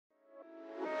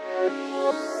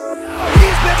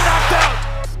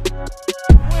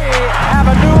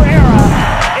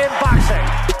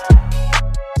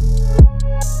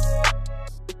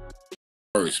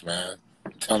Briggs, man.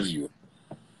 I'm telling you.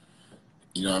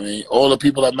 You know what I mean? All the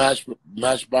people at Matchroom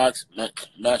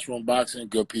Boxing,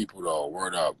 good people, though.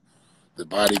 Word up. The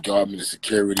bodyguard, the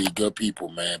security, good people,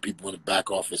 man. People in the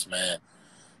back office, man.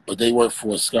 But they work for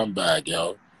a scumbag,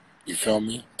 yo. You feel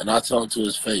me? And I tell him to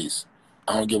his face,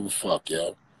 I don't give a fuck,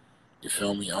 yo. You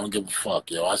feel me? I don't give a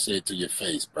fuck, yo. I say it to your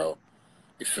face, bro.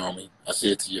 You feel me? I say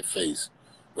it to your face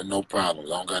with no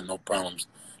problems. I don't got no problems.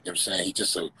 You know what I'm saying? He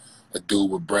just a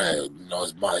dude with bread. You know,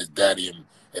 his daddy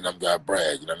and them got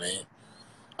bread. You know what I mean?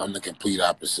 I'm the complete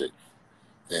opposite.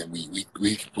 And we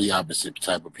complete opposite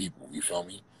type of people. You feel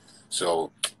me?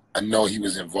 So I know he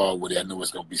was involved with it. I know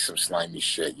it's going to be some slimy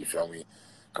shit. You feel me?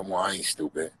 Come on, I ain't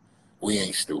stupid. We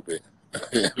ain't stupid.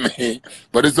 I mean,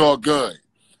 but it's all good.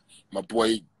 My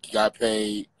boy got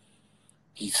paid.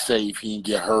 He's safe. He didn't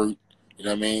get hurt. You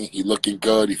know what I mean? He looking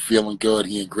good. He feeling good.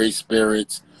 He in great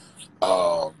spirits.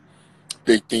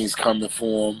 Big things coming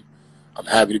for him. I'm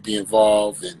happy to be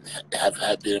involved and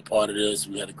have been a part of this.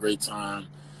 We had a great time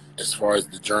as far as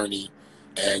the journey.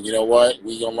 And you know what?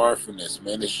 We gonna learn from this,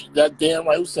 man. That damn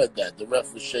right. Who said that? The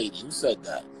ref was shady. Who said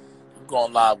that? I'm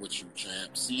going live with you,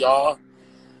 champ. See y'all,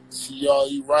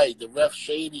 you right. The ref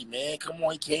shady, man. Come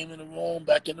on, he came in the room,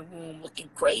 back in the room, looking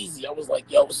crazy. I was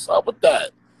like, yo, what's up with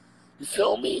that? You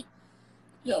feel me?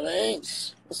 Yo, man.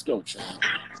 Let's go, champ.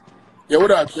 Yeah,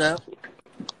 what up, champ?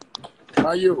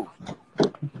 How you?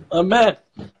 I'm mad.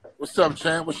 What's up,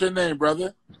 champ? What's your name,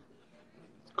 brother?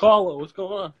 Carlo, what's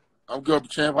going on? I'm good,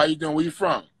 champ. How you doing? Where you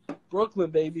from?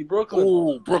 Brooklyn, baby. Brooklyn.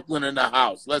 Ooh, Brooklyn in the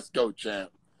house. Let's go, champ.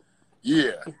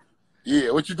 Yeah.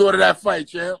 Yeah. What you doing to that fight,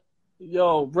 champ?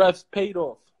 Yo, refs paid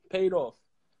off. Paid off.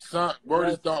 Son, word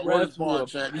is born,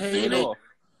 champ. You seen it?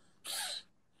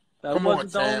 That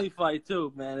wasn't the only fight,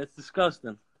 too, man. It's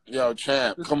disgusting. Yo,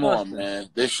 champ, come on, man.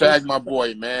 They shagged my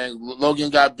boy, man. Logan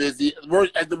got busy.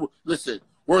 Listen,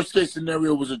 worst case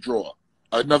scenario was a draw.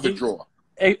 Another draw.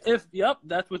 Yep,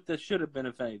 that's what there should have been,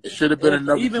 if anything. It should have been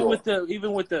another draw.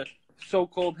 Even with the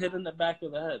so-called hit in the back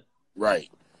of the head. Right.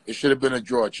 It should have been a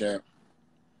draw, champ.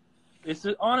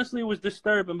 Honestly, it was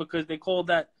disturbing because they called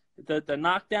that the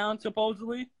knockdown,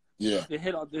 supposedly. Yeah.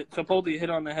 Supposedly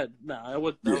hit on the head. Nah, it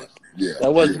was.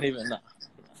 That wasn't even. Nah.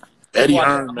 Eddie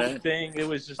Hearn, man. It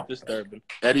was just disturbing.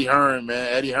 Eddie Hearn, man.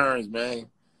 Eddie Hearns, man.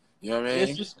 You know what I mean?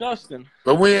 It's disgusting.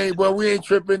 But we ain't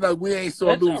tripping. Like, we ain't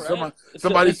sore lose. Right.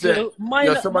 Somebody said.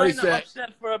 Somebody said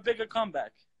upset for a bigger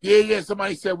comeback. Yeah.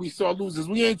 Somebody said we saw losers.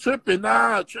 We ain't tripping.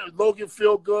 Nah, Logan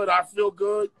feel good. I feel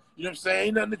good. You know what I'm saying?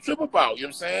 Ain't nothing to trip about. You know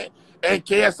what I'm saying? And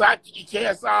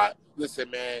KSI.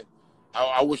 Listen, man.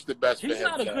 I wish the best for him. He's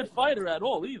not a good fighter at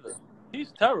all either.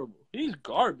 He's terrible. He's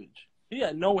garbage. He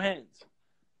had no hands.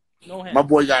 No hands. My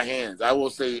boy got hands. I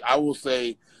will say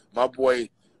my boy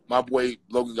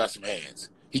Logan got some hands.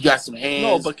 He got some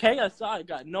hands. No, but KSI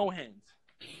got no hands.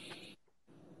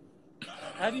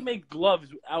 How do you make gloves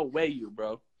outweigh you,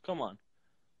 bro? Come on.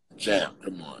 Jam,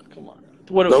 come on.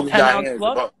 What, Logan got hands.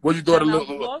 Gloves? What you thought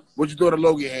of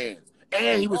Logan hands?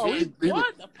 And he was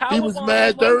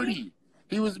mad dirty.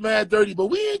 He was mad dirty, but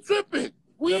we ain't tripping.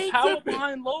 The power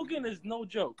behind Logan is no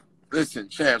joke. Listen,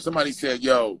 champ, somebody said,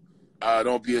 yo,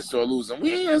 don't be a sore loser.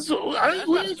 We ain't sore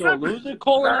loser.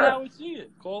 Calling it how we see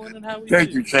it.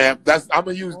 Thank you, champ. I'm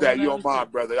going to use that. You don't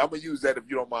mind, brother. I'm going to use that if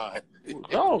you don't mind.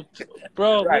 No,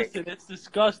 bro, listen, it's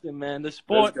disgusting, man. The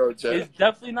sport is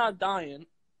definitely not dying,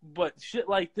 but shit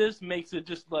like this makes it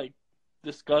just, like,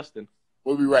 disgusting.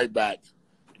 We'll be right back.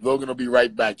 Logan will be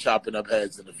right back chopping up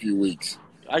heads in a few weeks.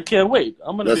 I can't wait.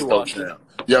 I'm going to be watching. Champ.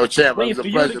 Yo, champ, it was a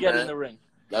pleasure, to get man. In the ring.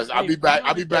 I'll be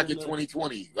back in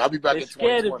 2020. I'll be back in 2020.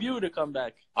 Scared of you to come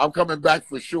back. I'm coming back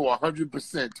for sure, 100%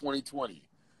 2020.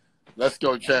 Let's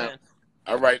go, champ.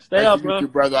 All right. Stay up, bro. You,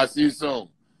 brother. I'll see you soon.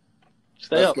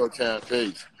 Let's go, champ.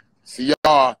 Peace. See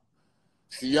y'all.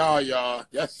 Y'all.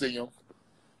 Yes, see him.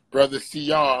 Brother, see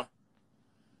y'all.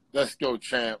 Let's go,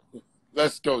 champ.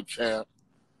 Let's go, champ.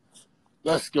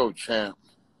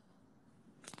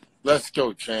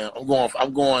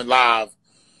 I'm going live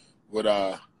with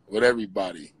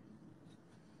everybody.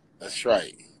 That's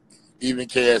right. Even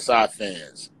KSI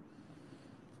fans.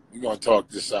 We're going to talk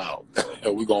this out.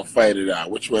 We're going to fight it out.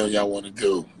 Which way y'all want to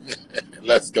do?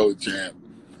 Let's go, champ.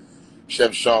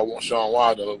 Chef Sean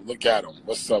Wilder, look at him.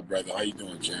 What's up, brother? How you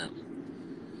doing, champ?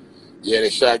 Yeah, they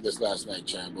shagged us last night,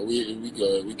 champ. But we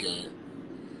good.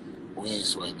 We ain't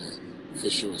sweating it.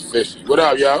 Fishy was fishy. What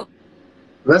up, y'all?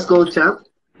 Let's go, champ.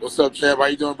 What's up, champ? How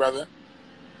you doing, brother?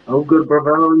 I'm good,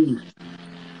 brother. How are you?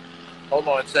 Hold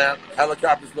on, champ.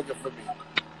 Helicopter's looking for me.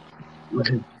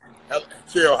 Okay.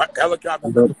 Chill.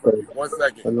 Helicopter's looking for me. 1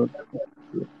 second.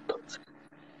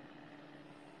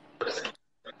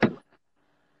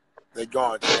 They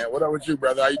gone, champ. What up with you,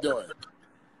 brother? How you doing?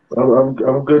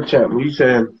 I'm good, champ. What you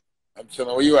saying? I'm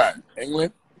chilling. Where you at?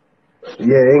 England?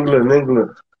 Yeah,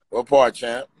 England. What part,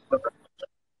 champ?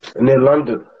 Near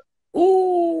London.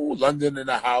 Ooh, London in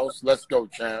the house. Let's go,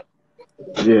 champ.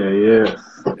 Yeah.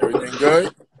 Everything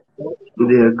good?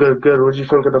 Yeah, good. What do you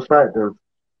think of the fight then?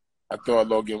 I thought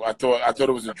Logan. I thought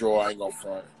it was a draw. I ain't gonna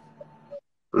front.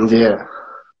 Yeah,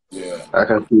 Yeah. I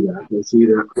can see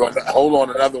that. Hold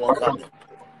on, another one coming.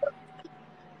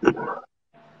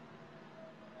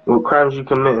 What crimes you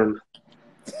committing?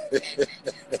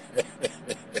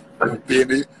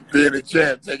 being the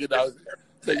champ, take it out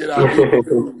evil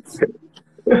dudes.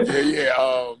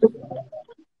 Yeah.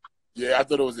 Yeah, I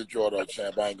thought it was a draw though,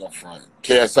 champ. I ain't gonna front.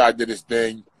 KSI did his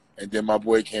thing, and then my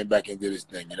boy came back and did his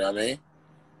thing. You know what I mean?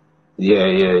 Yeah.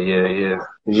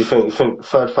 You think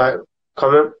third fight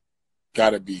coming?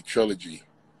 Gotta be trilogy.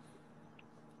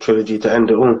 Trilogy to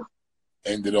end it all.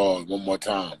 End it all one more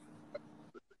time.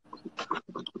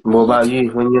 What about you?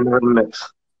 When you're in the ring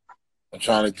next? I'm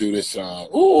trying to do this.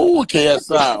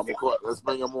 KSI. Let's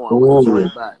bring him on. We'll hit you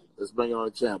right back. Let's bring him on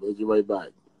the champ. We'll hit you right back.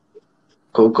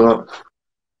 Cool.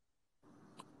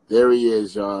 There he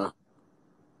is, y'all.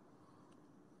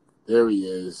 There he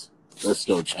is. Let's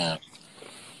go, champ.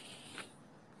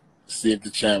 See if the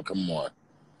champ come on.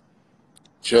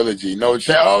 Trilogy. No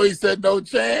chance. Oh, he said no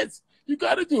chance. You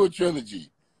got to do a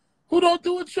trilogy. Who don't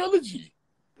do a trilogy?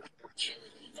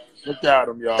 Look at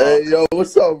him, y'all. Hey, yo,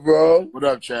 what's up, bro? What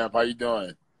up, champ? How you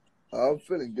doing? I'm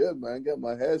feeling good, man. Got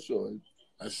my hair short.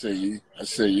 I see you.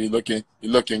 You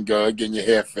looking good. Getting your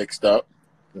hair fixed up.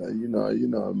 You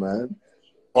know, man.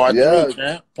 Part 3,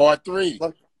 champ. Part 3.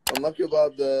 I'm lucky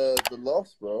about the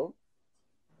loss, bro.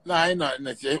 Nah, ain't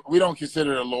nothing. We don't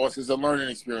consider it a loss. It's a learning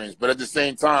experience. But at the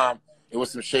same time, it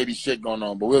was some shady shit going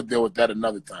on. But we'll deal with that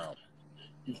another time.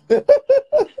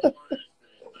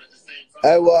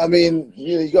 Hey, well, I mean,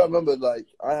 you got to remember, like,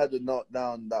 I had the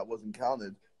knockdown that wasn't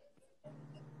counted.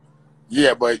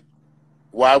 Yeah, but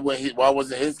why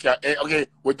wasn't his count? Okay,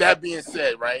 with that being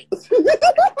said, right?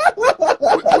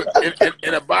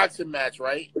 in a boxing match,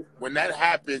 right? When that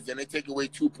happens and they take away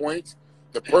 2 points,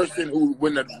 the person who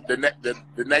win the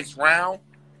next round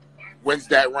wins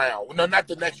that round. No, not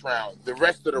the next round. The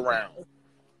rest of the round.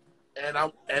 And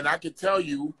I can tell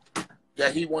you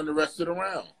that he won the rest of the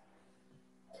round.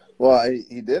 Well,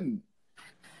 he didn't.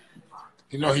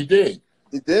 You know he did.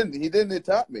 He didn't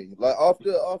attack me. Like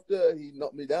after he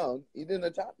knocked me down, he didn't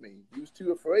attack me. He was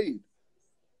too afraid.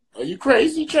 Are you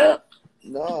crazy, champ?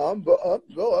 No, I'm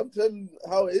telling you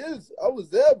how it is. I was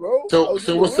there, bro. So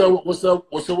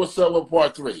what's up with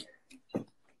part 3?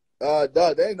 Dog,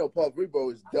 there ain't no part 3, bro.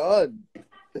 It's done.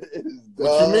 It's done.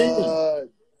 What you mean?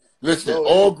 Listen, bro,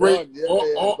 all great. Yeah,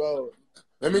 bro.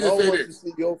 Let me just say this. To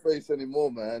see your face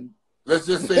anymore, man. Let's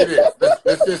just say this.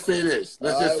 Let's just say this.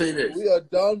 We are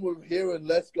done with hearing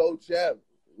 "Let's Go, Champ."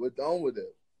 We're done with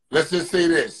it. Let's just say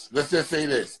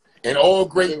this. In all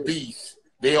great beasts,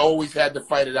 they always had to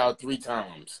fight it out 3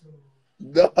 times.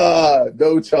 Nah,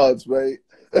 no chance, mate.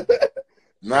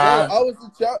 Nah. No,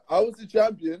 I was the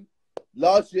champion.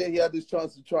 Last year, he had this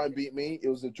chance to try and beat me. It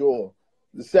was a draw.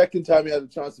 The second time he had a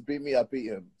chance to beat me, I beat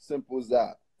him. Simple as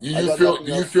that. Do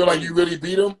you feel like you really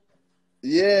beat him?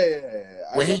 Yeah.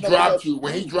 When he dropped you,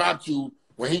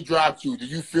 did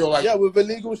you feel like... Yeah, with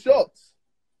illegal shots.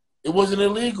 It wasn't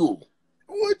illegal.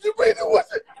 What do you mean it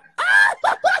wasn't?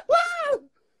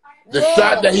 The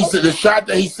shot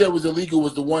that he said was illegal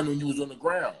was the one when you was on the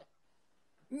ground.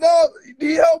 No,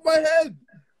 he held my head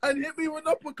and hit me with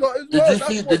an uppercut as well.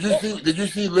 Did you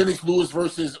see Lennox Lewis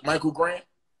versus Michael Grant?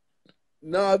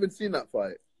 No, I haven't seen that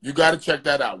fight. You got to check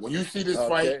that out. When you see this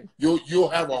fight, you'll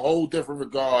have a whole different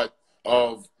regard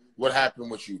of what happened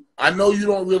with you. I know you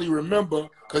don't really remember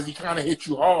because he kind of hit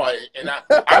you hard, and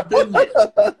I've been there.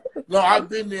 No, I've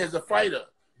been there as a fighter,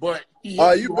 but he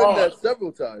hit you you've been hard. there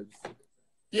several times.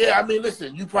 Yeah, I mean,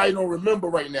 listen, you probably don't remember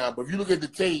right now, but if you look at the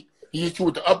tape, he hit you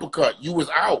with the uppercut. You was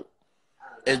out,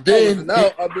 and then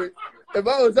if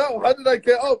I was out, how did I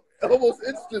get up almost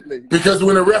instantly? Because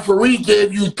when the referee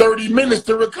gave you 30 minutes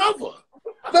to recover.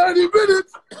 30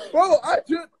 minutes, bro.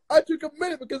 I took a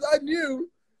minute because I knew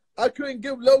I couldn't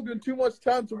give Logan too much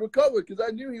time to recover because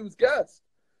I knew he was gassed.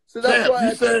 So that's why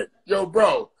you said, "Yo,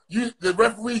 bro, the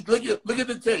referee look at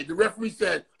the tape. The referee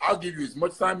said, "I'll give you as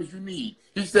much time as you need."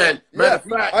 He said, "Matter of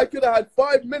fact, I could have had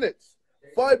 5 minutes,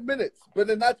 but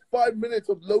then that's 5 minutes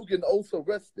of Logan also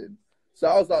resting." So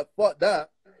I was like, "Fuck that."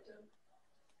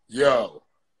 Yo,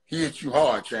 He hit you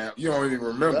hard, champ. You don't even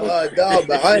remember. Nah,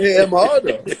 man, I hit him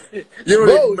harder. You don't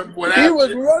even remember what happened. He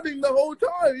was running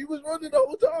the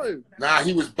whole time. Nah,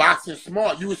 he was boxing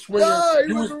smart. You was swinging. Nah,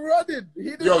 he was running.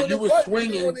 You was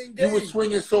swinging. You was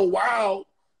swinging so wild.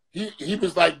 He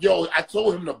was like, yo, I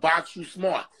told him to box you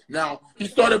smart. Now, he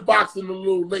started boxing a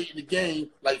little late in the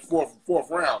game, like fourth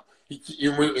round.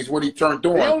 Is when he turned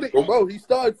on. He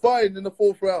started fighting in the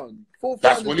fourth round.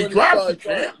 That's when he dropped you,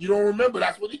 champ. You don't remember?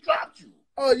 That's when he dropped you.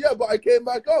 Oh, yeah, but I came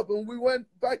back up, and we went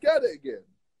back at it again.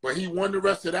 But he won the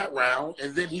rest of that round,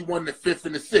 and then he won the 5th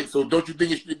and the 6th. So don't you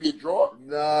think it should be a draw?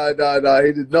 Nah.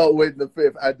 He did not win the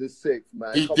 5th and the 6th,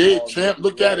 man. He did, champ.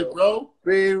 Look at it, bro.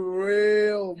 Be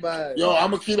real, man. Yo, I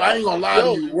ain't gonna lie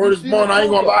to you. Word is born, I ain't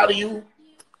gonna lie to you.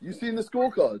 You seen the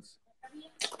scorecards?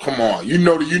 Come on. You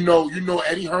know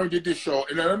Eddie Hearn did this show.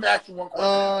 And let me ask you one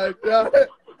question.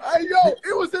 Hey, yo,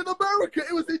 it was in America.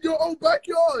 It was in your own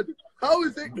backyard. How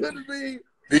is it going to be?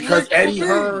 Because Eddie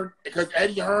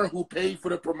Hearn, who paid for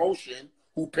the promotion,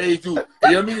 who paid you.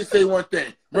 And let me just say one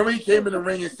thing. Remember, he came in the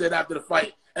ring and said after the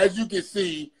fight, as you can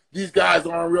see, these guys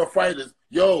aren't real fighters.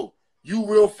 Yo, you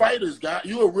real fighters, guy.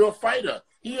 You a real fighter.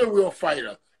 He a real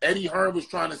fighter. Eddie Hearn was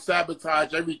trying to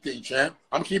sabotage everything, champ.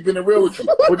 I'm keeping it real with you.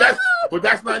 But that's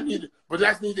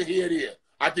neither here nor there.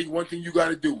 I think one thing you got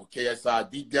to do,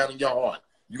 KSI, deep down in your heart,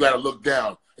 you got to look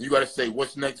down and you got to say,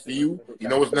 what's next for you? You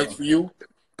know what's next for you?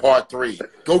 Part 3.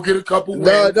 Go get a couple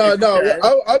wins. No.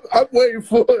 I'm waiting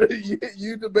for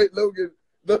you to make Logan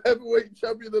the heavyweight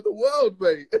champion of the world,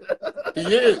 mate. He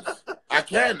is. I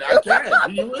can.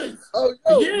 He is. Oh,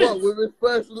 he is. What, with his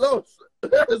first loss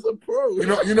as a pro?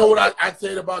 You know what I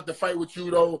said about the fight with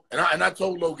you, though? And I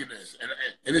told Logan this,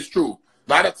 and it's true.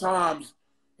 A lot of times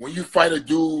when you fight a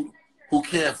dude who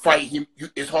can't fight,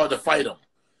 it's hard to fight him.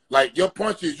 Like, your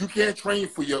punches, you can't train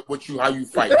for how you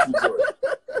fight too good.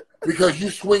 Because you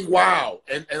swing wild.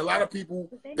 And a lot of people,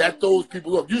 that throws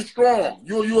people up. You strong.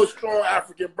 You're a strong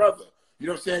African brother. You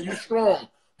know what I'm saying? You strong.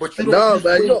 But you don't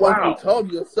man, you're wild. Uncle Tom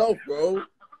yourself, bro.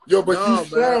 Yo, but you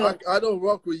strong. Man, I don't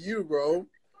rock with you, bro.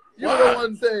 You're the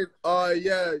one saying,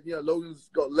 Logan's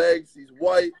got legs, he's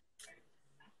white.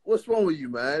 What's wrong with you,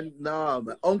 man? Nah,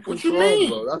 man. Uncle Tom,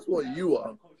 bro. That's what you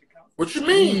are. What you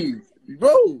mean? Jeez.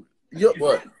 Bro.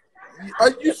 What?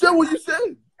 You said what you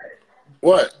said.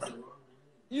 What?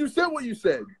 You said what you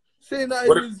said. Saying that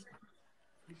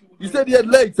you said he had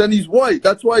legs and he's white.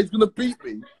 That's why he's going to beat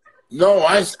me. No,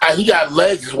 he got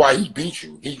legs is why he beat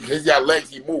you. He got legs,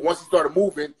 he moved. Once he started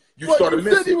moving, started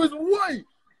missing. You said he was white.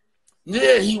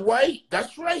 Yeah, he white.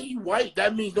 That's right, he white.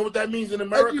 That means, know what that means in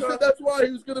America? And you said that's why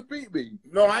he was going to beat me.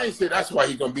 No, I ain't say that's why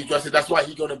he's going to beat you. I said that's why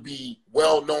he's going to be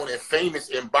well-known and famous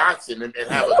in boxing and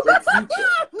have a great future.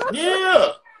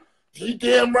 Yeah. He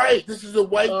damn right. This is a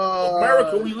white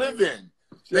America we live in.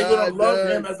 They're going to love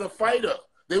him as a fighter.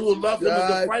 They will love him as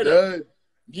a fighter.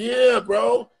 Yeah,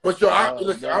 bro. But, yo, I'm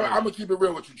going to keep it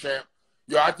real with you, champ.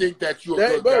 Yo, I think that you're a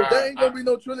good guy. There ain't going to be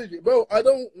no trilogy. Bro, I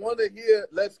don't want to hear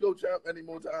Let's Go Champ any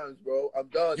more times, bro. I'm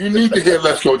done. You need to hear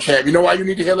Let's Go Champ. You know why you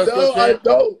need to hear Let's Go Champ?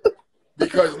 No, I don't.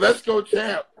 Because Let's Go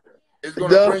Champ is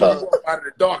going to bring you up out of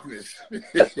the darkness.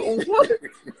 What?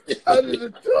 Out of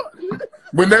the darkness?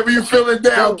 Whenever you're feeling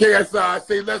down, KSI,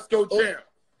 say Let's Go Champ.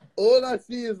 All I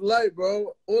see is light,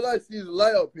 bro. All I see is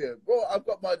light up here. Bro, I've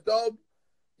got my dub.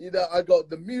 I got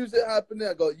the music happening.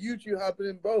 I got YouTube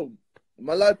happening, bro.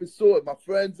 My life is sorted. My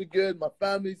friends are good. My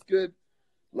family's good.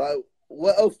 Like,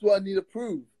 what else do I need to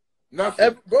prove?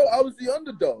 Nothing. Bro, I was the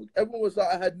underdog. Everyone was like,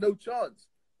 I had no chance.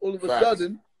 All of a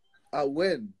sudden, I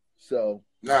win. So.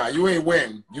 Nah, you ain't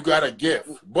win. You got a gift.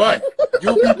 But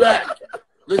you'll be back.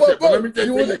 Listen, but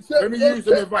let me use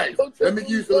some advice. Let me give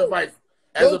you some advice.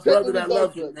 As a brother that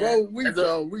loves you, man. Bro, we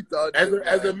done.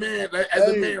 As a man,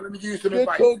 let me give you some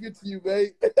advice. Good talking to you,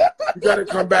 mate. You got to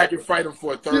come back and fight him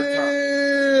for a third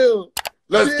time.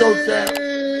 Let's go, champ.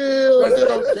 Let's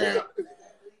go, champ.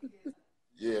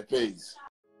 Yeah, peace.